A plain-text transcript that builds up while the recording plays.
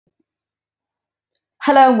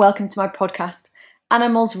Hello and welcome to my podcast,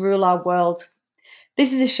 Animals Rule Our World.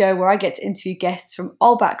 This is a show where I get to interview guests from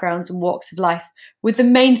all backgrounds and walks of life, with the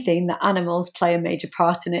main theme that animals play a major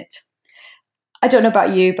part in it. I don't know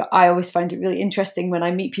about you, but I always find it really interesting when I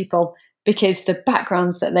meet people because the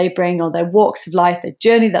backgrounds that they bring or their walks of life, the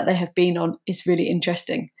journey that they have been on is really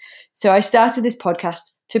interesting. So I started this podcast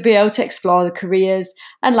to be able to explore the careers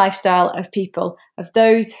and lifestyle of people, of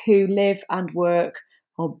those who live and work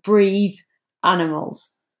or breathe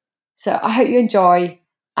animals. So I hope you enjoy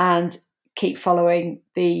and keep following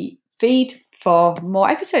the feed for more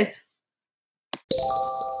episodes.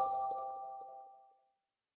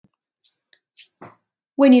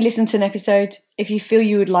 When you listen to an episode, if you feel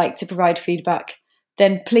you would like to provide feedback,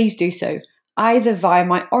 then please do so, either via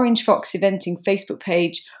my Orange Fox Eventing Facebook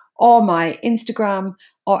page or my Instagram,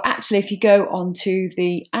 or actually if you go onto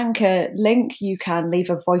the Anchor link, you can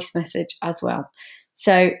leave a voice message as well.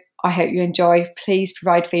 So I hope you enjoy. Please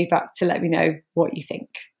provide feedback to let me know what you think.